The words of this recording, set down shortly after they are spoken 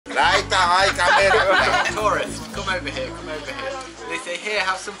Tourist, come over here, come over here. They say, here,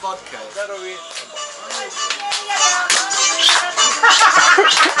 have some vodka.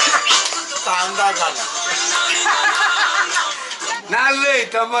 Налей,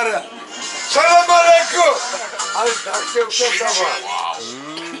 Тамара. Салам алейкум.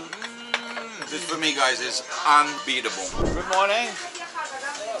 This for me, guys, is unbeatable. Good morning.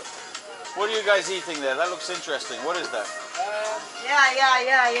 What are you guys eating there? That looks interesting. What is that?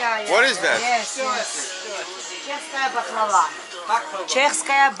 Yeah. What is that? Yes. Чешская баклава.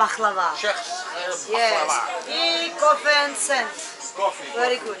 Чешская баклава. Yes. И coffee and scent. Coffee.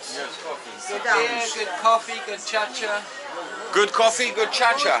 Very good. Yes, coffee. Sit Yeah, down. good coffee, good chacha. Good coffee, good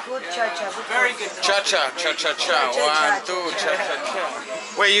chacha. Good chacha. Very good coffee. Chacha, cha-cha-cha. One, two, cha-cha-cha.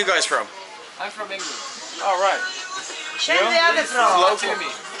 Where are you guys from? I'm from England. All right. Where are you from?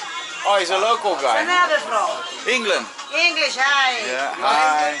 Batumi. Oh, he's a local Where guy. are you from? England. English, hi. Yeah,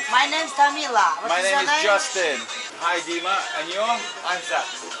 hi. My name's Tamila. What My is name your is Justin. Hi, Dima. And you? I'm Zach.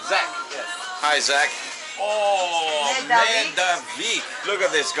 Zach. Yes. Hi, Zach. Oh, Medavik. medavik. Look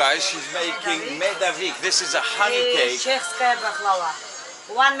at this, guys. She's making medavik. This is a honey И cake чешская баклава.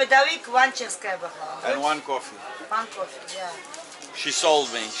 One медовик, one чешская баклава. and one coffee. One coffee, yeah. She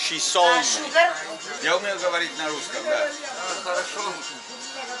sold me. She sold me. Sugar? Я умею говорить на русском, да. Хорошо.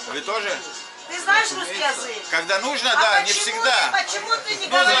 Вы тоже? Ты знаешь русский язык? Когда нужно, А да, не почему всегда. Почему ты не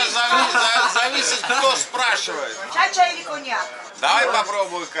Ну, говоришь? зависит, кто спрашивает. Чача или коньяк? Давай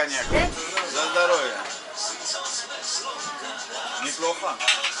попробую коньяк. За здоровье. Неплохо.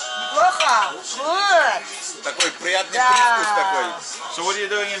 Плохо? Good. Такой приятный Да. привкус такой. So what are you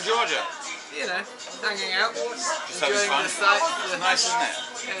doing in Georgia? You know, hanging out, Just having enjoying fun. the sights. It's nice, isn't it?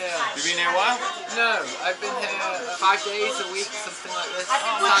 Yeah. You been here a while? No, I've been here 5 days, a week, something like this. I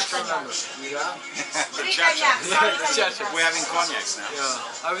think Hard to we're- remember. The Three chacha. cognacs. Chacha. We're having cognacs now.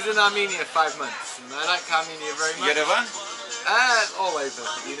 Yeah. I was in Armenia 5 months, and I like Armenia very much. Yerevan? All over,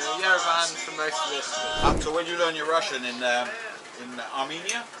 you know, Yerevan for most of it. So when you learn your Russian in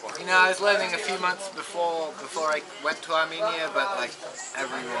Armenia? You know, I was learning a few months before I went to Armenia, but like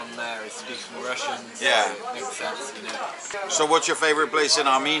everyone there is speaking Russian, so Yeah. it makes sense, you know. So what's your favorite place in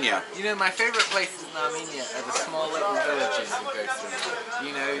Armenia? You know, my favorite places in Armenia are the small little villages you go through.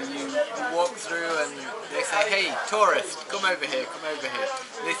 You know, you walk through and they say, hey, tourist, come over here, come over here.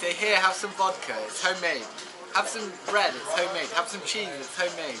 They say, here, have some vodka, it's homemade. Have some bread, it's homemade. Have some cheese, it's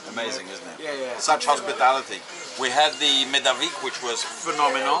homemade. Amazing, isn't it? Yeah. Such hospitality. We had the medavik, which was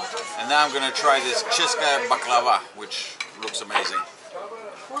phenomenal, and now I'm going to try this cheskaya baklava, which looks amazing.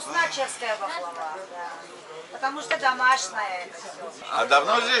 Вкусная чешская баклава. Потому что домашняя. А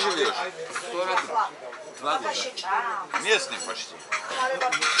давно здесь живешь? По Местный почти.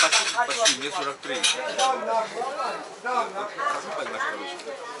 Почти, мне 43.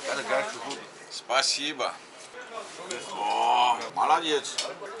 Спасибо. Oh, молодец.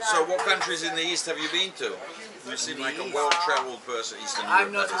 So what countries in the east have you been to? You seem like a well-traveled person, Eastern Europe.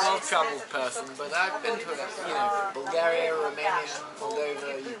 I'm not a well-traveled person, but I've been to, you know, Bulgaria, Romania,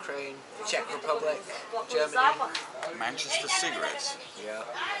 Moldova, Ukraine, Czech Republic, Germany. Manchester cigarettes. Yeah.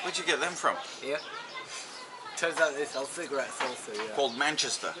 Where'd you get them from? Yeah. Turns out they sell cigarettes also, yeah. Called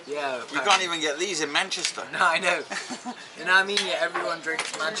Manchester. Yeah. You can't even get these in Manchester. No, I know. In Armenia, everyone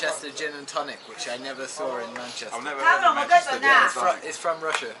drinks Manchester gin and tonic, which I never saw in Manchester. I've never heard of Manchester gin and tonic. It's from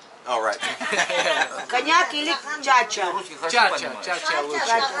Russia. All right. Коньяк или чача? Chacha лучше.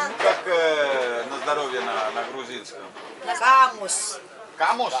 Как на здоровье на грузинском? Камус.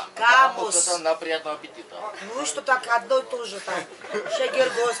 Камус? Камус. На приятного аппетита. Ну что так одно и то же там.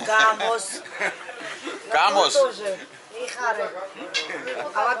 Шегергос, камус. Камус. Тоже. И хары.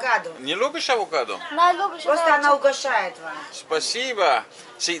 Авокадо. Не любишь авокадо? Просто она угощает вам. Спасибо.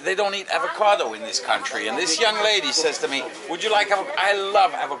 See, they don't eat avocado in this country, and this young lady says to me, "Would you like avocado?" I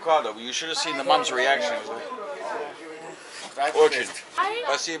love avocado. You should have seen the mum's reaction. It was like, Очень.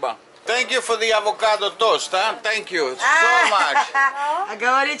 Спасибо. Thank you for the avocado toast, huh? Thank you so much. А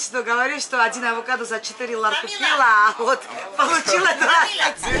говорит, что один авокадо за 4 лар купила, а вот получила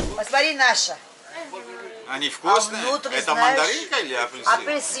 20. Посмотри наша. Они вкусные. внутри, Это знаешь, мандаринка или апельсин?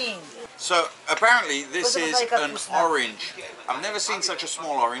 Апельсин. So apparently this is Посмотри, как an вкусно. orange. I've never seen such a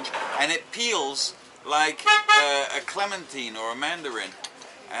small orange, and it peels like a clementine or a mandarin,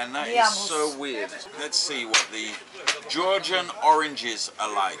 and that is so weird. Let's see what the Georgian oranges are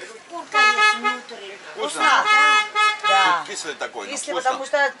like. Вкусно? Да. Кислый такой, но Если вкусно. потому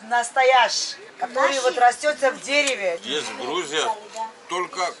что настоящий, который вот растется в дереве. Здесь в Грузии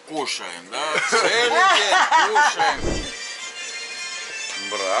только кушаем, да? Целый день кушаем.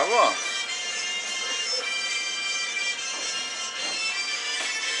 Браво!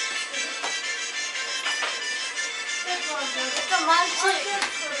 Браво.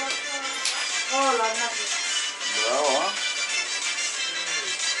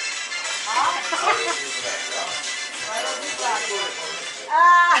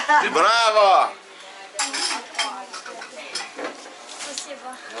 Браво!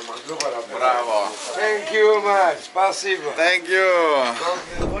 Браво! Thank you much. Спасибо. Thank you.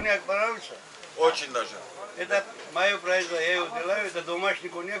 Коньяк понравился? Очень даже. Это мое производство, я его делаю, это домашний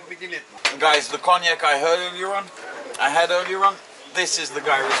коньяк 5-летний. Guys, the cognac I had earlier on, this is the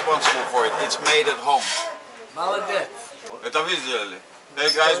guy responsible for it. It's made at home. Молодец. Это вы сделали. Hey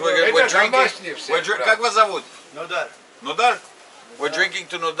guys, we're домашние drinking. все, Как вас зовут? Нодар. Nodar? We're drinking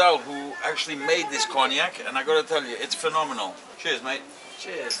to Nodal, who actually made this cognac, and I gotta tell you, it's phenomenal. Cheers, mate.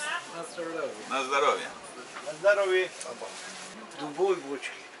 Cheers. На здоровье. На здоровье. На здоровье. Дубовой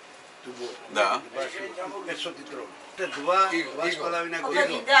бочки. Дубовой. Да. 500 литров. Это 2,5 года.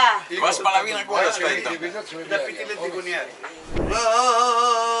 Да. 2,5 года стоит там. Это 5-летний коньяк.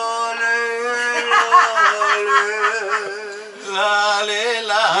 Лале,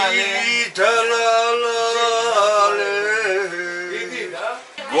 лале.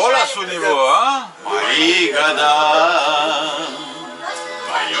 Голос у него, а? Мои года,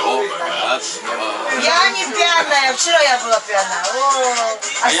 мое богатство. Я не пьяная, вчера я была пьяная. О,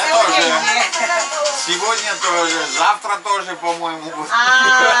 а Я сегодня тоже. нет. Сегодня тоже, завтра тоже, по-моему.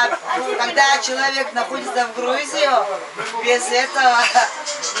 Когда человек находится в Грузии, без этого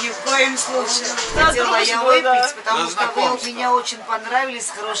ни в коем случае. Хотела я выпить, потому что вы мне очень понравились,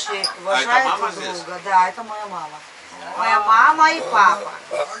 хорошие, уважают мама друг здесь? друга. Да, это моя мама. Моя мама и папа.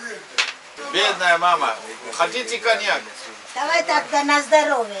 Бедная мама. Хотите коньяк? Давай тогда на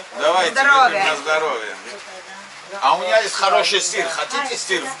здоровье. Давайте, Здоровья. выпьем на здоровье. А у меня есть хороший сыр. Хотите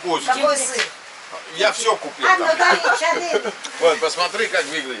сыр вкусный? Какой сыр? Я все купил А ну там. дай чады. Вот, посмотри, как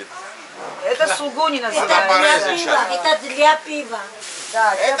выглядит. Это сугуни Это называется. для порезать пива. Это для пива.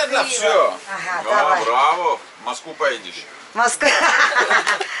 Да, Это для пива. все. Ага, Да, давай. браво. В Москву поедешь. Москва.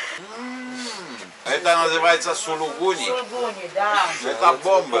 Это называется сулугуни. Сугуни, да. Это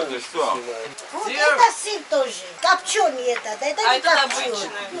бомба, ты что? Вот это сыр тоже. Копченый это. Это не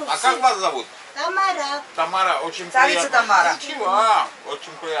копченый. Ну, А как вас зовут? Тамара. Тамара, очень Царица приятно. Тамара. Ничего,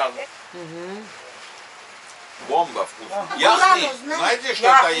 очень приятно. Бомба вкусная. Бурано, Яхни. знаешь? Знаете, что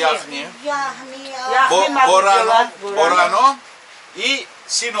это яхни? Ягни. Яхни могу Борано, делать, бурано. борано и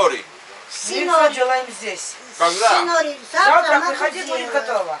синори. Синори делаем здесь. Когда? Синори. Завтра могу приходи, будет сделать.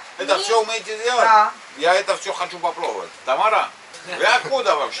 готово. Это все умеете делать? Да. Я это все хочу попробовать. Тамара, вы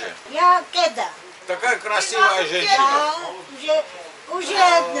откуда вообще? Я кеда. Такая красивая женщина. Да,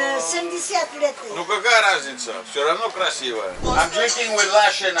 уже 70 лет. Ну какая разница? Все равно красивая. I'm drinking with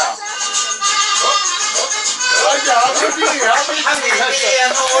Lasha now.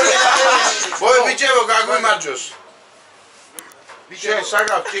 Ой, Бичево, как вы маджус? Бичево,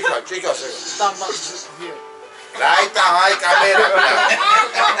 сага, тихо, тихо, Дай там, ай, камера.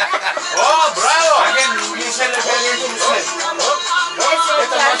 О, браво!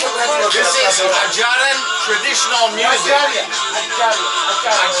 This is Adjaren traditional music.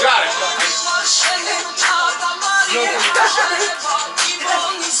 Adjaren.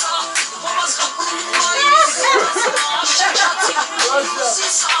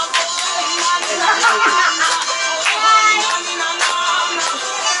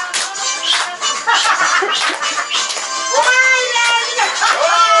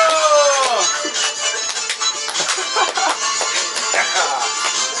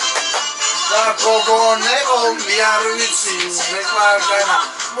 Da kogo ne vjerujući neklagana,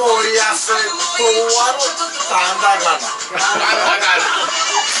 moja se tovaru tandagana.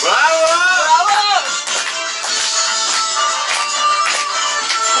 Bravo!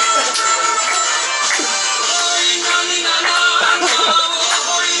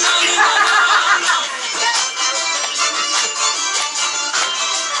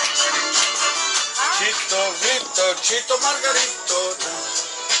 Chito, grito, chito, margarito.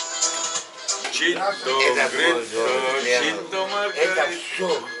 Chito, grito, chito, Это margarito.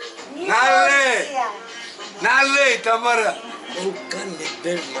 все. Налей. Налей, Тамара.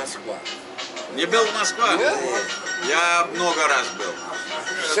 Не был в Москве? Я много раз был.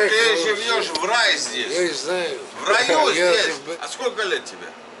 Ты живешь в рай здесь. Я знаю. В раю Я здесь. тебе- А сколько лет тебе?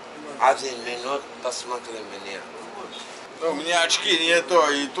 1 минут, посмотри меня. У меня очки не то,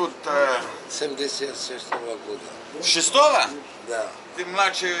 и тут 76-го года. 6-го? Да. Ты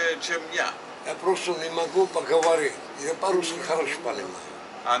младше, чем я. Я просто не могу поговорить. Я по-русски хорошо понимаю.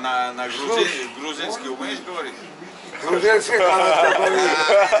 А на грузинский умеешь говорить? Грузинский канал.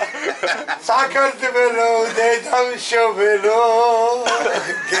 Сакартвело, дедам шовело.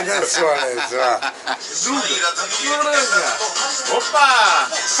 Генасуалец, а. Опа!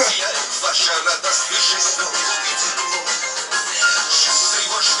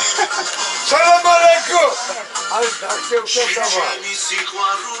 Салам алейкум!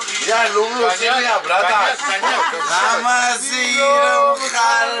 Я люблю тебя, братан. Намазиром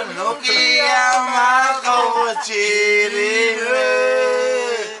харнукия маковчири.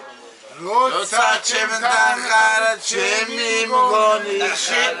 Нуцачем данхарачем гони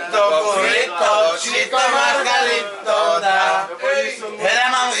шито горито шито маргалито да.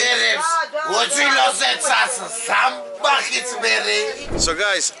 Эрамам геребс. So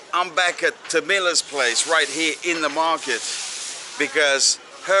guys, I'm back at Tamila's place right here in the market because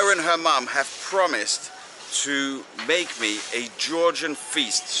her and her mum have promised to make me a Georgian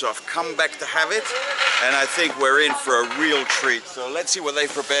feast. So I've come back to have it and I think we're in for a real treat. So let's see what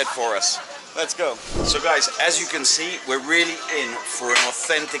they've prepared for us. Let's go. So guys, as you can see, we're really in for an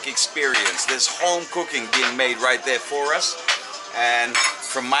authentic experience. There's home cooking being made right there for us. And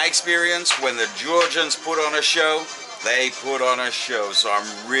from my experience, when the Georgians put on a show, they put on a show. So I'm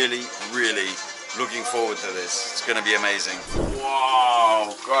really, really looking forward to this. It's gonna be amazing.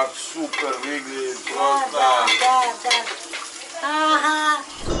 Wow, как супер выглядит просто. Да. Ага.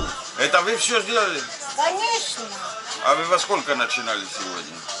 Это вы все сделали? Конечно. А вы во сколько начинали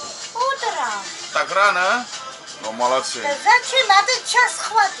сегодня? Утром. Так рано, а? Ну, молодцы. Зачем? Надо час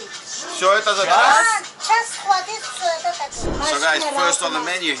хватит. Все это за час? Да, час хватит, все это такое. So guys, first on the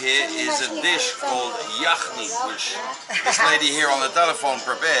menu here is a dish called yachni, which this lady here on the telephone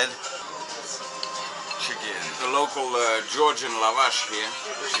prepared. Chicken. The local Georgian lavash here,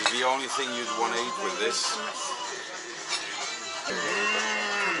 which is the only thing you'd want to eat with this.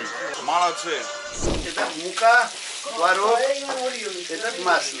 Молодцы. Это мука, творог, это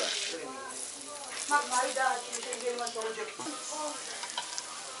масло.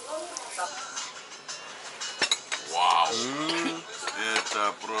 Wow.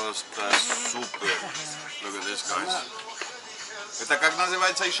 Это просто супер. Look at this, guys. Это как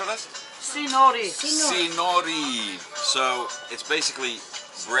называется еще раз? Sinori. Sinori. So it's basically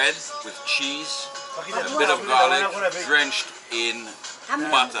bread with cheese, a bit of garlic drenched in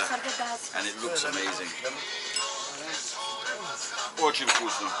butter, and it looks amazing. Очень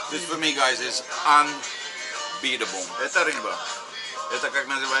вкусно. This for me, guys, is unbeatable. Это рыба. Это как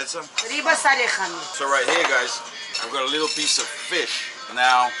называется? Риба с орехами. So right here, guys, I've got a little piece of fish.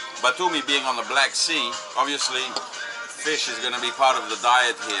 Now, Batumi being on the Black Sea, obviously fish is going to be part of the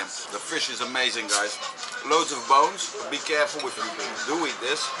diet here. The fish is amazing, guys. Loads of bones. Be careful if you do eat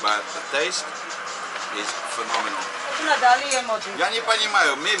this, but the taste is phenomenal. Я не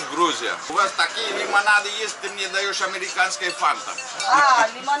понимаю, мы в Грузии. У вас такие лимонады есть, ты мне даешь американской фанта. А,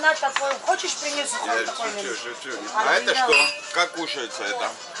 лимонад такой. Хочешь принесу такой лимонад? А это что? Как кушается это?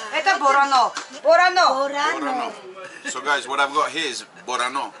 Это борано. Борано. Borano. So guys, what I've got here is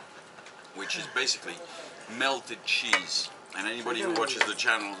borano, which is basically melted cheese. And anybody who watches the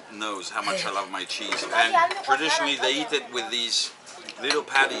channel knows how much I love my cheese. And traditionally they eat it with these little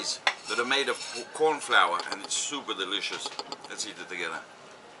patties that are made of corn flour, and it's super delicious. Let's eat it together.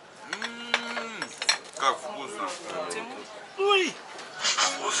 Mmm, как вкусно. Ой.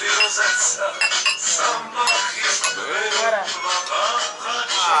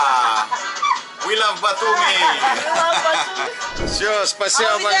 We love Batumi. Все,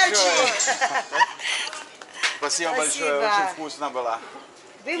 спасибо большое. Спасибо большое, очень вкусно было.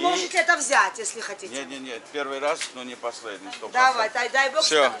 Вы можете это взять, если хотите. Нет, первый раз, но не последний. 100%. Давай, дай бог,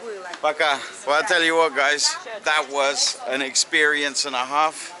 Все, чтобы было. пока. Well, I tell you what, guys, that was an experience and a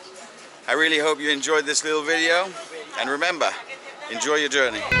half. I really hope you enjoyed this little video. And remember, enjoy your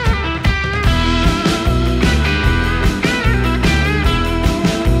journey.